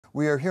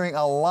We are hearing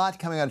a lot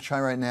coming out of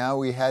China right now.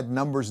 We had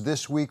numbers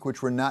this week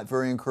which were not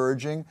very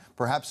encouraging,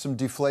 perhaps some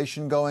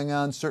deflation going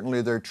on.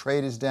 Certainly their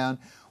trade is down.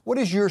 What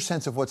is your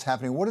sense of what's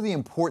happening? What are the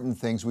important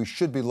things we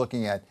should be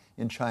looking at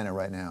in China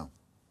right now?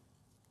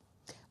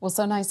 Well,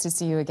 so nice to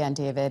see you again,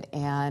 David.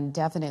 And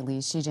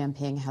definitely Xi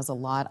Jinping has a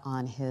lot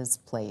on his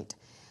plate.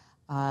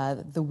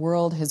 The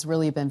world has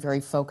really been very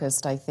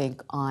focused, I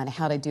think, on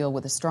how to deal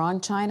with a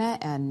strong China,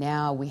 and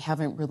now we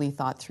haven't really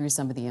thought through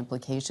some of the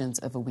implications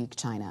of a weak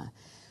China.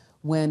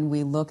 When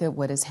we look at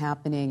what is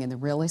happening in the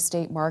real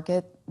estate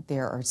market,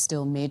 there are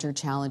still major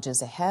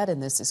challenges ahead,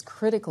 and this is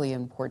critically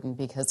important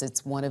because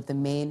it's one of the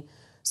main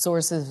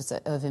sources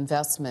of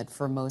investment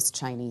for most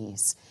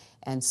Chinese.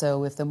 And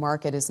so if the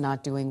market is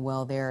not doing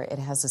well there, it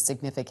has a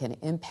significant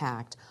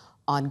impact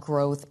on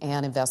growth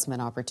and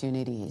investment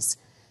opportunities.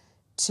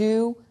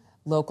 Two,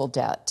 local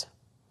debt.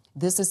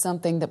 This is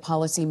something that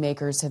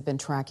policymakers have been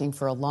tracking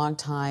for a long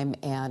time,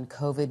 and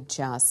COVID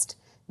just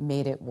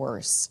made it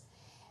worse.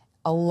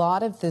 A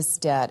lot of this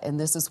debt, and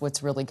this is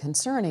what's really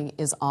concerning,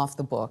 is off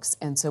the books,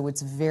 and so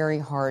it's very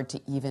hard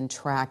to even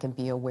track and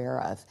be aware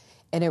of.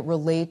 And it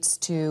relates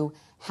to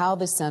how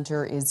the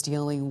center is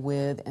dealing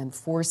with and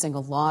forcing a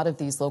lot of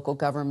these local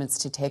governments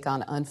to take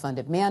on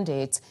unfunded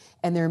mandates,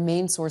 and their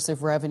main source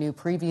of revenue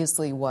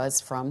previously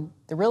was from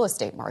the real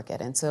estate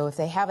market. And so if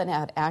they haven't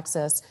had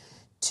access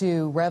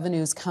to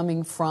revenues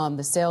coming from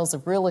the sales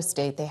of real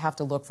estate, they have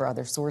to look for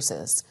other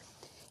sources.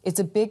 It's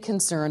a big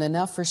concern,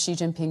 enough for Xi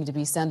Jinping to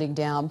be sending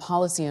down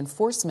policy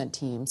enforcement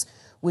teams,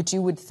 which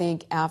you would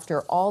think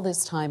after all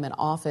this time in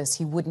office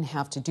he wouldn't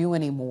have to do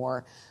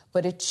anymore.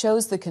 But it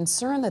shows the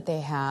concern that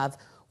they have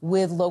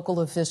with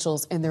local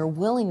officials and their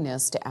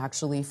willingness to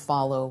actually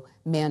follow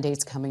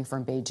mandates coming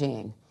from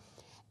Beijing.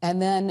 And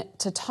then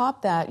to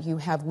top that, you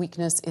have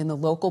weakness in the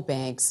local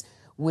banks,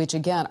 which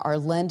again are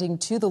lending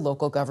to the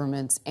local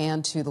governments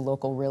and to the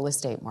local real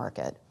estate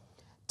market.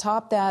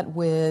 Top that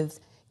with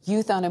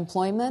youth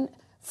unemployment.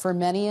 For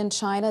many in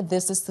China,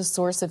 this is the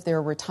source of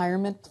their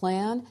retirement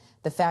plan,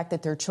 the fact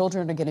that their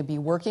children are going to be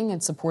working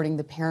and supporting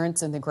the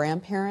parents and the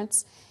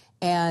grandparents.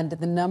 And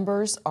the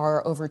numbers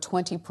are over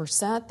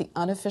 20%. The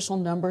unofficial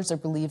numbers are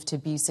believed to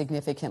be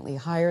significantly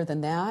higher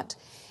than that.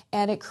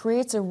 And it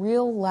creates a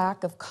real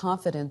lack of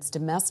confidence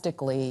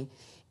domestically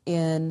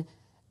in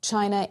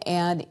China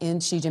and in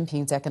Xi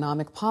Jinping's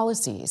economic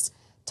policies.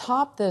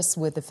 Top this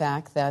with the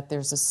fact that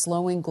there's a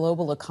slowing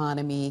global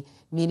economy,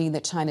 meaning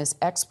that China's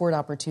export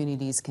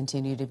opportunities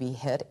continue to be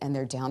hit, and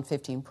they're down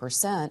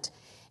 15%,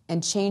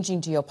 and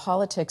changing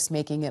geopolitics,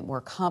 making it more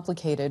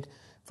complicated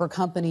for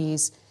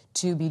companies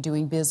to be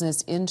doing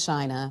business in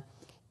China.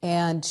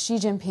 And Xi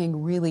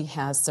Jinping really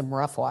has some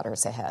rough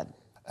waters ahead.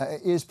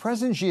 Is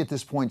President Xi at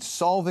this point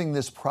solving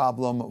this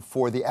problem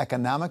for the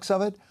economics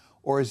of it,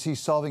 or is he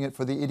solving it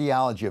for the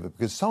ideology of it?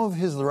 Because some of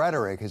his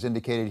rhetoric has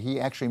indicated he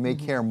actually may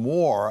care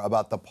more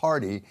about the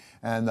party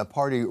and the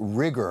party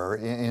rigor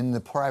in the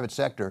private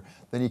sector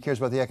than he cares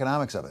about the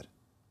economics of it.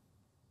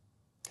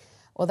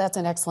 Well, that's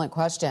an excellent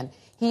question.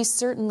 He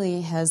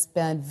certainly has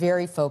been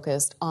very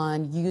focused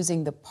on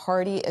using the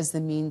party as the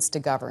means to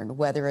govern,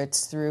 whether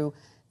it's through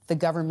the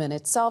government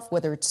itself,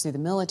 whether it's through the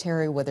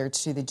military, whether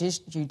it's through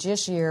the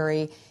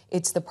judiciary.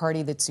 It's the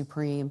party that's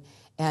supreme.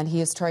 And he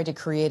has tried to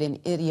create an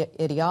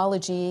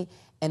ideology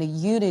and a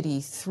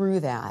unity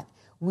through that.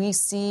 We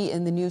see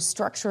in the new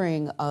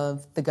structuring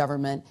of the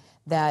government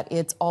that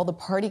it's all the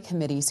party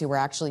committees who are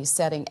actually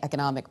setting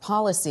economic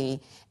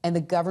policy, and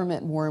the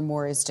government more and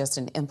more is just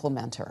an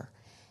implementer.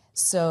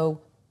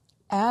 So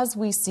as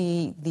we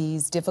see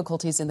these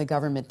difficulties in the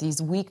government,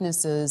 these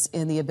weaknesses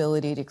in the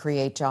ability to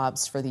create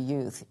jobs for the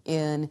youth,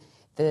 in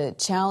the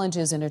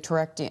challenges in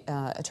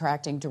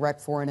attracting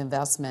direct foreign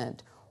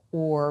investment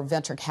or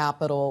venture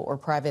capital or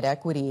private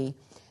equity,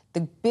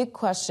 the big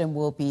question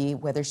will be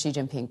whether Xi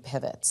Jinping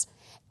pivots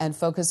and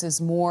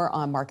focuses more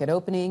on market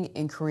opening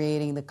and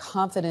creating the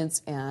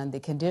confidence and the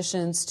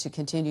conditions to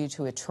continue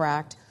to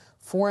attract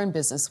foreign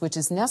business, which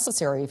is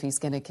necessary if he's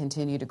going to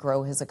continue to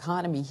grow his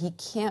economy. He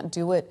can't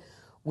do it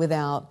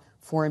without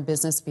foreign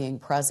business being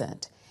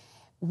present.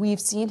 We've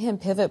seen him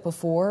pivot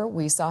before.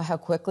 We saw how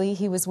quickly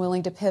he was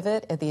willing to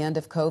pivot at the end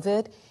of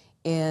COVID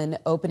in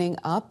opening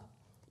up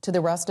to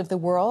the rest of the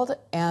world,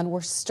 and we're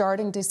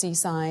starting to see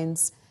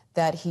signs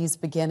that he's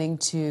beginning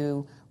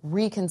to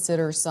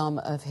reconsider some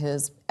of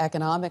his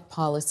economic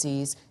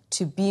policies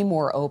to be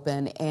more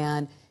open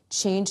and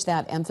change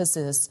that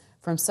emphasis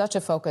from such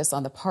a focus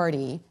on the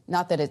party,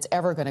 not that it's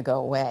ever going to go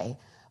away,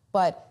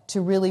 but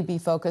to really be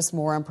focused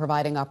more on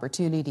providing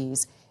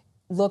opportunities.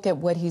 Look at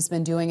what he's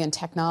been doing in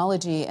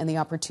technology and the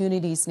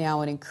opportunities now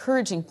in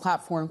encouraging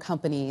platform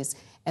companies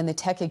and the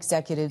tech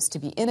executives to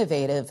be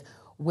innovative,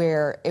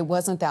 where it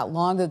wasn't that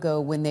long ago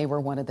when they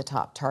were one of the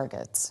top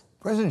targets.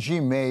 President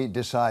Xi may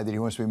decide that he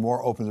wants to be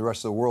more open to the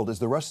rest of the world. Is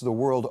the rest of the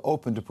world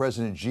open to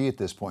President Xi at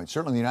this point?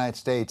 Certainly the United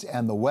States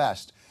and the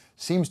West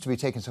seems to be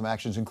taking some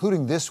actions,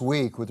 including this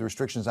week with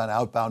restrictions on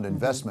outbound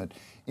investment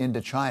into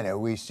China.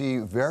 We see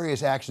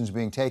various actions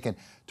being taken.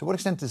 To what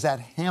extent does that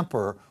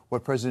hamper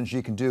what President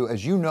Xi can do?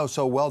 As you know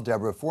so well,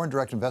 Deborah, foreign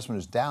direct investment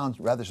is down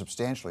rather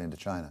substantially into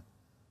China.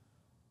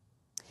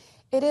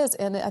 It is,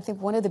 and I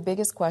think one of the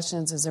biggest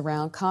questions is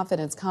around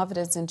confidence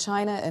in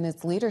China and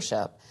its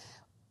leadership.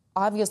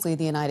 Obviously,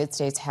 the United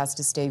States has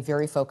to stay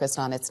very focused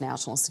on its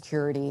national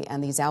security,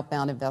 and these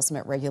outbound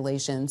investment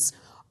regulations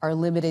are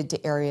limited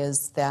to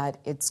areas that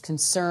it's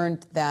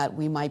concerned that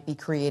we might be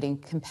creating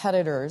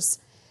competitors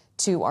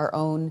to our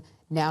own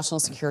national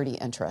security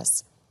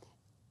interests.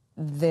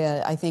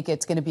 I think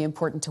it's going to be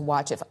important to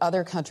watch if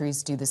other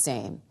countries do the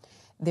same.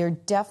 There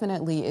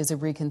definitely is a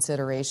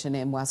reconsideration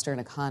in Western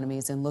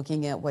economies in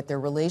looking at what their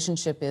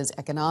relationship is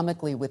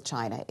economically with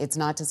China. It's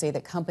not to say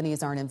that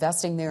companies aren't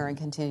investing there and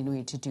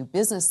continuing to do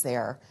business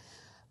there,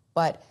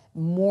 but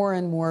more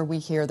and more we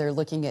hear they're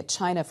looking at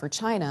China for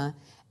China,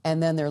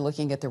 and then they're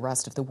looking at the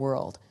rest of the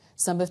world.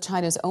 Some of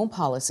China's own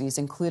policies,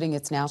 including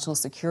its national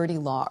security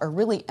law, are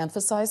really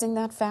emphasizing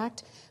that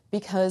fact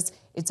because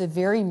it's a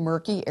very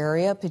murky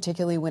area,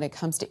 particularly when it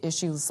comes to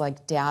issues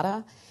like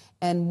data,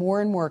 and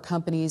more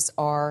companies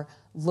are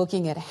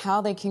looking at how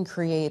they can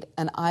create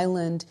an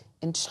island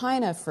in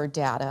China for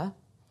data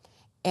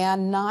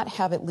and not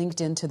have it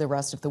linked into the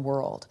rest of the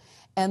world.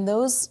 And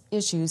those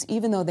issues,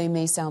 even though they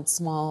may sound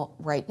small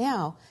right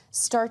now,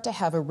 start to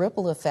have a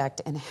ripple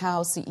effect in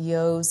how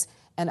CEOs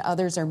and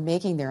others are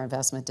making their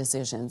investment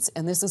decisions.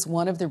 And this is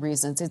one of the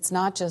reasons. It's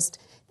not just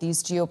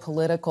these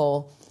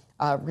geopolitical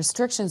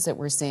restrictions that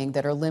we're seeing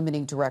that are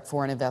limiting direct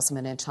foreign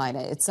investment in China.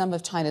 It's some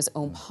of China's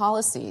own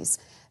policies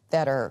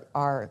that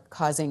are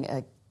causing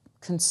a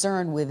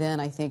concern within,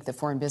 I think, the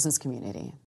foreign business community.